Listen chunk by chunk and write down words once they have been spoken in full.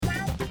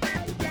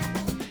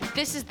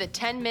This is the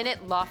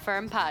 10-Minute Law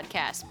Firm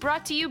Podcast,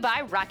 brought to you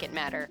by Rocket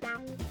Matter.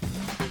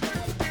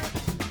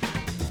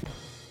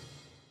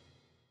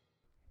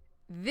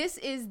 This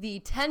is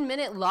the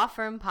 10-Minute Law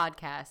Firm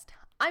Podcast.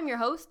 I'm your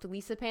host,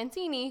 Lisa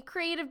Pansini,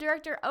 Creative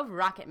Director of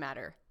Rocket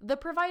Matter, the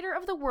provider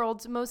of the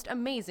world's most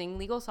amazing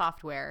legal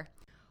software.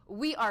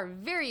 We are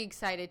very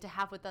excited to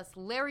have with us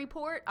Larry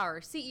Port,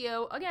 our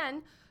CEO,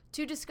 again,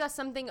 to discuss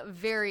something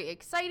very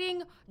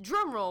exciting.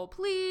 Drum roll,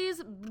 please.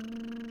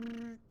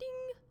 Ding.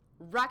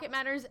 Rocket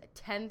Matter's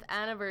 10th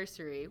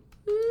anniversary.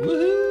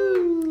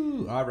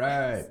 Woohoo! All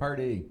right,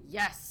 party.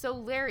 Yes. So,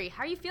 Larry,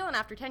 how are you feeling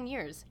after 10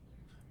 years?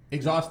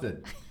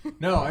 Exhausted.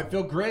 No, I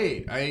feel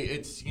great.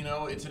 It's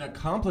an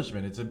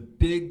accomplishment. It's a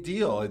big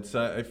deal.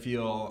 I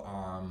feel,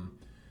 I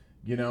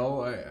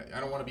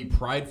don't want to be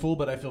prideful,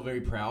 but I feel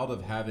very proud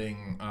of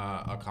having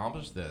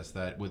accomplished this.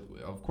 That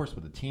of course,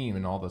 with the team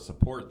and all the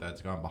support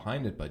that's gone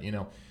behind it. But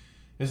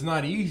it's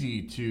not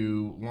easy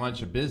to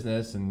launch a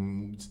business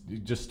and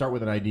just start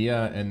with an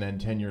idea, and then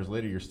 10 years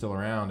later you're still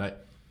around.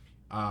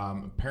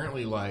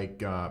 Apparently, we're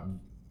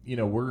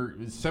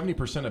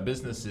 70% of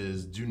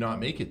businesses do not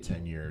make it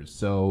 10 years.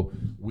 So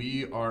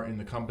we are in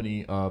the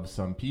company of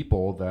some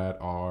people that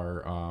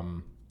are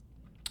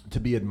to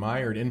be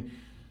admired. And,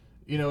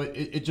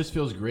 it just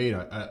feels great.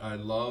 I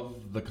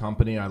love the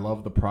company. I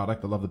love the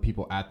product. I love the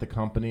people at the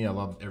company. I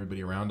love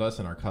everybody around us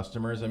and our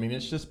customers. I mean,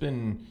 it's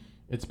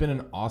been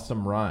an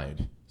awesome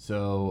ride.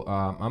 So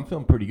I'm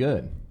feeling pretty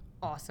good.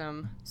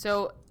 Awesome.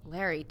 So,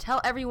 Larry, tell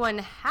everyone,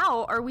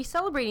 how are we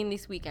celebrating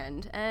this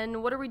weekend,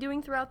 and what are we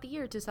doing throughout the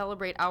year to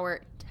celebrate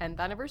our 10th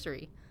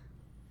anniversary?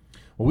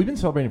 Well, we've been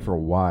celebrating for a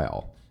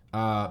while,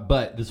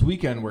 but this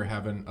weekend we're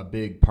having a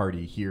big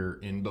party here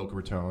in Boca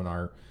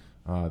Raton,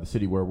 the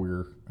city where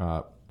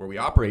we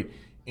operate,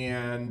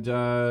 and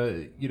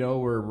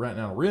we're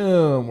renting out a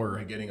room.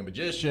 We're getting a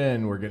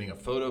magician. We're getting a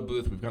photo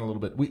booth. We've got a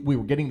little bit. We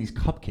were getting these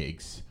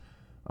cupcakes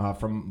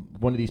from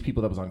one of these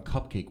people that was on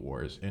Cupcake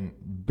Wars, and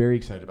very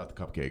excited about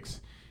the cupcakes.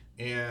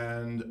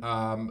 And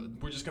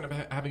we're just going to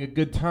be having a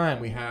good time.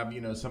 We have,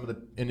 some of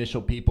the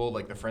initial people,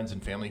 like the friends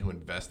and family who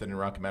invested in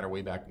Rocket Matter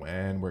way back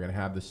when. We're going to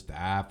have the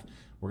staff.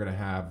 We're going to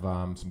have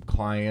some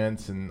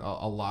clients and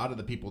a lot of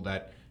the people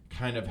that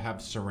kind of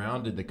have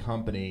surrounded the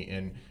company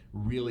and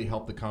really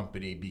helped the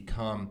company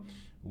become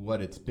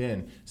what it's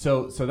been.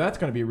 So that's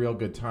going to be a real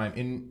good time.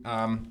 And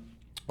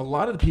a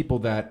lot of the people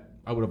that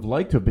I would have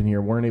liked to have been here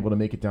weren't able to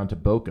make it down to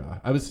Boca.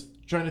 I was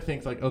trying to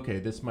think okay,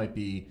 this might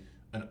be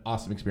an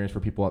awesome experience for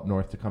people up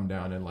north to come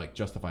down and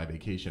justify a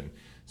vacation.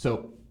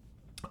 So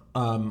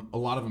a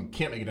lot of them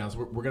can't make it down. So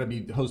we're going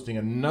to be hosting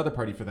another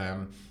party for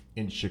them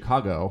in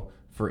Chicago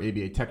for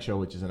ABA Tech Show,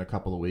 which is in a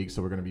couple of weeks.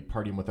 So we're going to be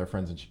partying with our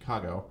friends in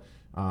Chicago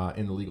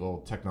in the legal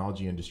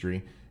technology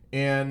industry.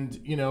 And,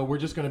 we're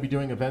just going to be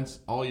doing events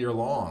all year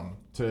long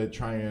to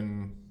try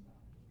and,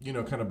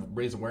 kind of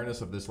raise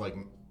awareness of this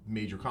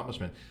major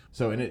accomplishment.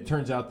 So, and it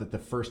turns out that the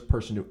first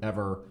person to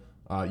ever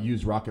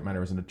use Rocket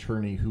Matter was an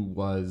attorney who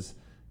was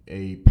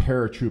a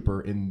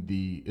paratrooper in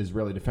the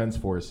Israeli Defense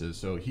Forces.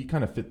 So he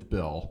kind of fit the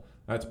bill.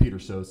 That's Peter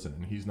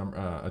Sosin. He's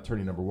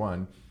attorney number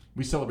one.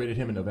 We celebrated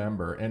him in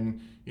November.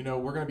 And,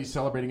 we're going to be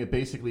celebrating it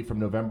basically from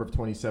November of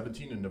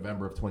 2017 to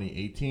November of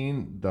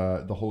 2018,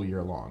 the whole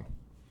year long.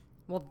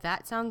 Well,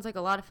 that sounds like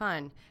a lot of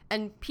fun.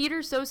 And Peter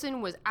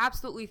Sosin was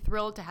absolutely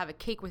thrilled to have a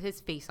cake with his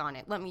face on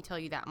it. Let me tell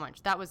you that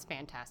much. That was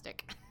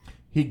fantastic.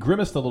 He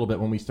grimaced a little bit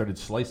when we started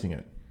slicing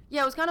it.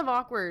 Yeah, it was kind of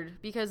awkward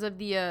because of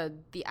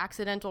the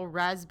accidental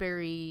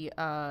raspberry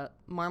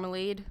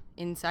marmalade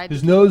inside.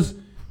 His nose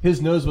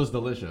was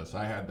delicious.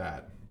 I had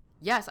that.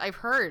 Yes, I've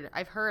heard.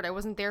 I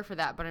wasn't there for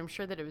that, but I'm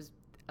sure that it was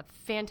a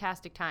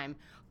fantastic time.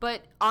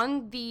 But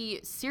on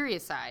the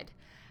serious side,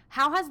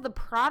 how has the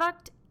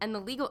product and the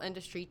legal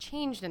industry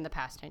changed in the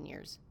past 10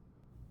 years?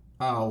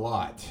 A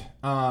lot.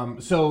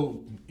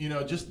 So,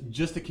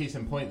 just a case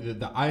in point,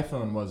 the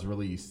iPhone was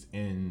released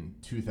in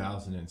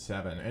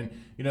 2007. And,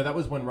 that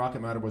was when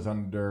Rocket Matter was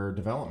under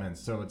development.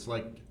 So it's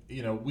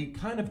we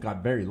kind of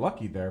got very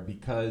lucky there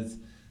because,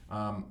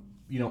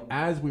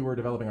 as we were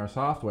developing our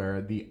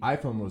software, the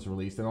iPhone was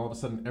released, and all of a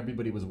sudden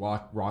everybody was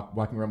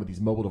walking around with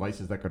these mobile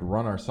devices that could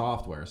run our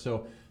software.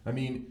 So, I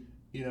mean,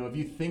 if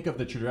you think of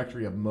the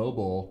trajectory of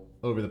mobile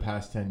over the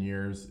past 10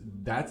 years,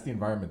 that's the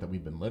environment that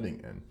we've been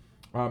living in.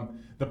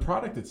 The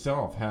product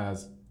itself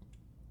has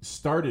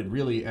started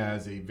really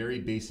as a very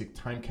basic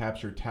time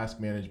capture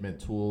task management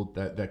tool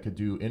that could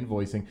do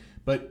invoicing,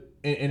 but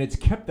it's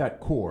kept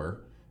that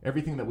core.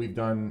 Everything that we've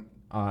done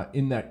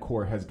in that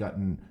core has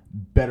gotten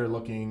better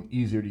looking,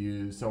 easier to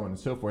use, so on and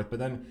so forth. But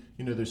then,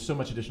 there's so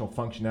much additional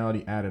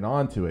functionality added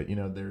on to it.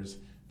 There's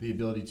the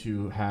ability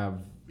to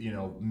have,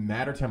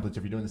 matter templates.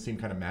 If you're doing the same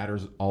kind of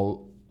matters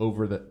all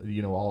over the,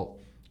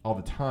 all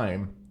the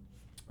time,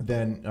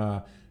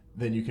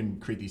 then you can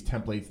create these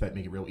templates that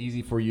make it real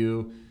easy for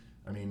you.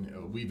 I mean,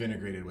 we've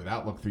integrated with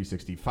Outlook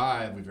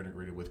 365, we've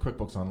integrated with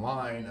QuickBooks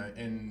Online,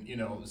 and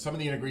some of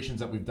the integrations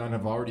that we've done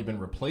have already been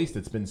replaced.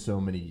 It's been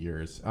so many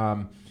years.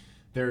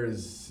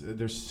 there's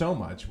so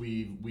much.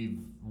 We've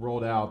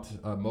rolled out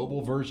a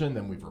mobile version,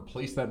 then we've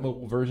replaced that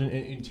mobile version.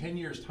 In 10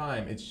 years'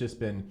 time,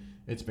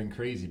 it's been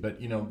crazy.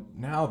 But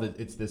now that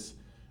it's this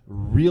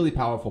really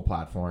powerful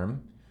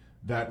platform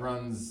that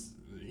runs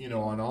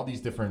on all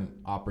these different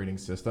operating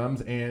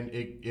systems, and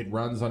it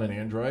runs on an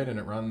Android and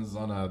it runs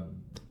on a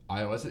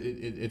iOS.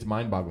 It's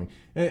mind-boggling.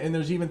 And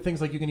there's even things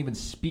like you can even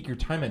speak your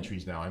time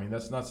entries now. I mean,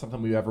 that's not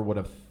something we ever would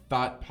have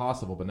thought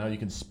possible, but now you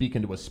can speak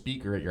into a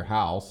speaker at your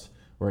house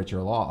or at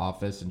your law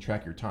office and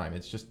track your time.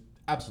 It's just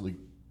absolutely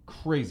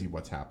crazy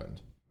what's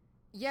happened.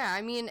 Yeah,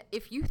 I mean,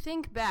 if you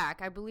think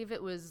back, I believe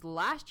it was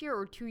last year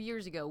or 2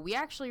 years ago, we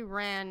actually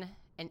ran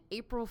an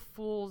April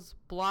Fool's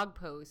blog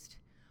post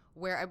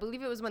where I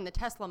believe it was when the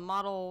Tesla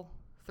Model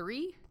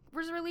 3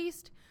 was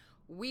released.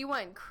 We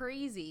went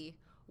crazy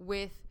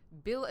with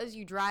bill as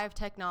you drive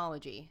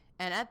technology.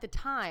 And at the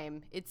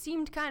time, it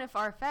seemed kind of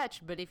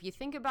far-fetched, but if you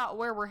think about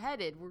where we're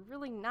headed, we're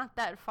really not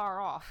that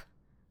far off.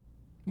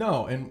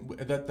 No, and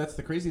that's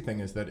the crazy thing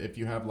is that if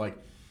you have like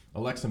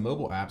Alexa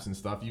mobile apps and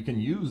stuff, you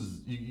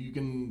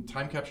can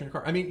time capture in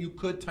your car. I mean, you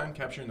could time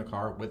capture in the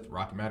car with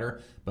Rocket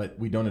Matter, but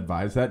we don't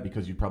advise that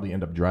because you'd probably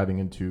end up driving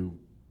into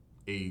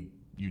a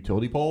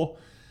utility pole.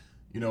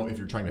 If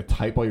you're trying to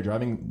type while you're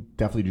driving,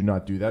 definitely do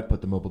not do that. Put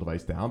the mobile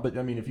device down. But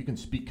I mean, if you can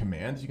speak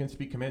commands, you can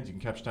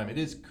capture time. It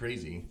is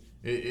crazy.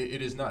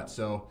 It is nuts.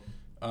 So,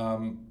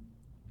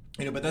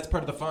 but that's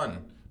part of the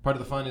fun. Part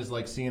of the fun is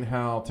like seeing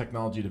how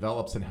technology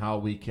develops and how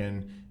we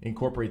can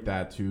incorporate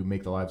that to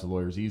make the lives of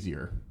lawyers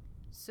easier.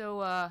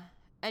 So,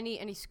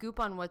 any scoop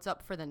on what's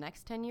up for the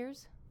next 10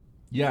 years?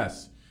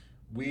 Yes.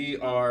 We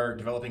are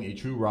developing a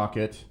true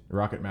rocket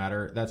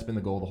Matter. That's been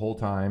the goal the whole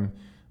time.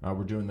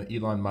 We're doing the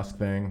Elon Musk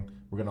thing.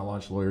 We're going to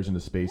launch lawyers into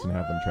space and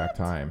have them track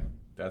time.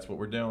 That's what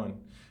we're doing.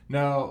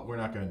 No, we're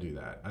not going to do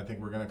that. I think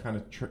we're going to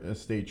kind of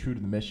stay true to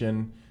the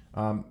mission.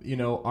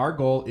 Our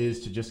goal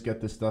is to just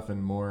get this stuff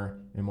in more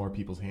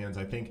people's hands.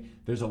 I think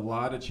there's a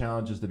lot of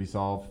challenges to be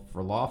solved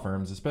for law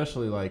firms,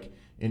 especially like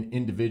in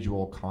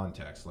individual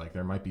contexts. Like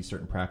there might be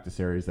certain practice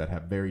areas that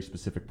have very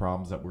specific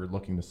problems that we're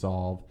looking to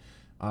solve.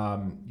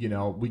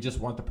 We just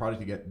want the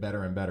product to get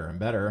better and better and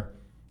better.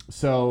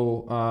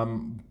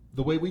 So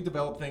the way we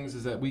develop things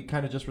is that we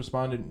kind of just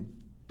respond in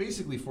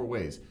basically 4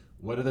 ways.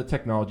 What are the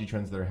technology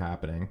trends that are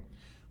happening?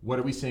 What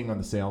are we seeing on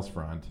the sales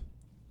front?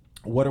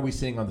 What are we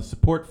seeing on the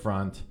support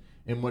front?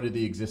 And what are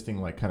the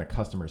existing like kind of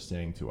customers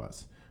saying to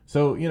us?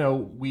 So,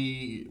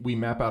 we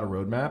map out a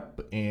roadmap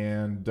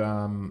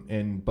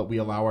but we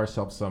allow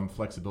ourselves some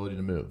flexibility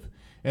to move.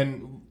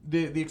 And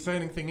the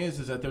exciting thing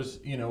is that there's,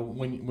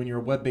 when you're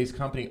a web-based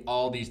company,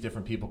 all these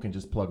different people can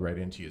just plug right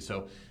into you.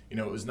 So, it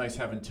was nice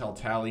having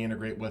TellTally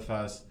integrate with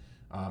us.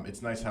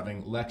 It's nice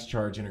having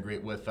LexCharge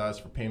integrate with us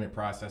for payment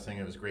processing.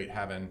 It was great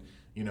having,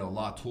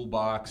 Law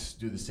Toolbox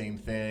do the same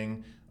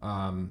thing.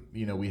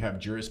 We have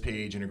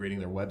JurisPage integrating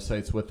their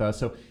websites with us.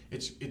 So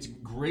it's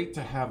great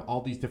to have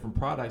all these different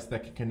products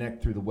that can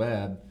connect through the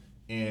web.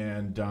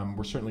 And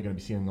we're certainly going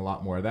to be seeing a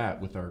lot more of that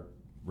with our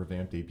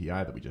revamped API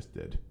that we just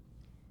did.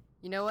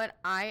 You know what?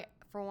 I,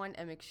 for one,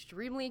 am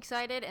extremely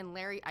excited. And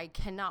Larry, I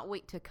cannot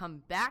wait to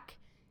come back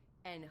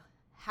and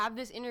have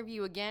this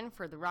interview again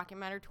for the Rocket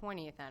Matter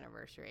 20th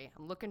anniversary.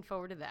 I'm looking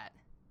forward to that.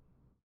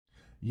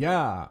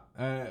 Yeah,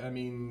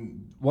 time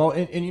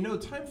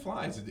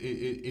flies.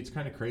 It's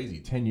kind of crazy,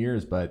 10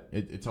 years, but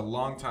it's a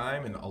long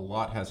time and a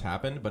lot has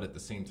happened, but at the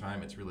same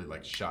time, it's really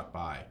like shot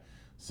by.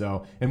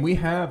 So, and we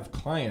have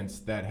clients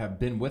that have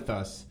been with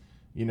us,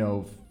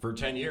 for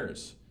 10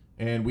 years,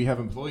 and we have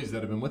employees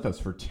that have been with us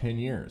for 10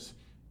 years.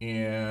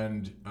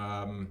 And,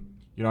 I've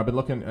been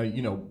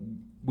looking,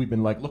 we've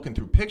been like looking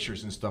through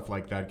pictures and stuff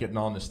like that, getting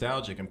all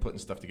nostalgic and putting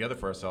stuff together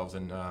for ourselves.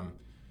 And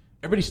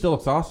everybody still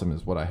looks awesome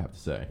is what I have to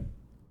say.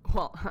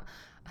 Well,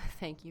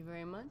 thank you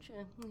very much,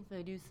 if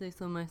I do say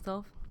so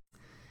myself.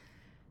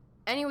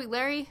 Anyway,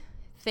 Larry,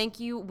 thank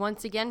you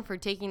once again for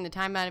taking the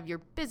time out of your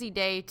busy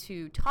day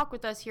to talk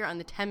with us here on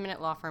the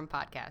 10-Minute Law Firm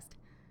Podcast.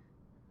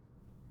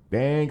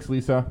 Thanks,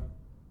 Lisa.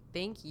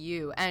 Thank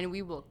you, and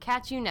we will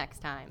catch you next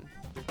time.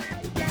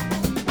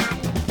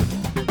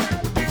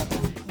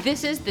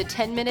 This is the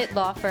 10-Minute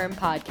Law Firm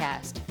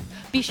Podcast.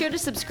 Be sure to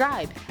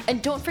subscribe,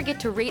 and don't forget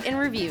to rate and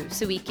review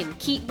so we can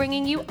keep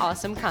bringing you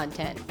awesome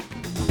content.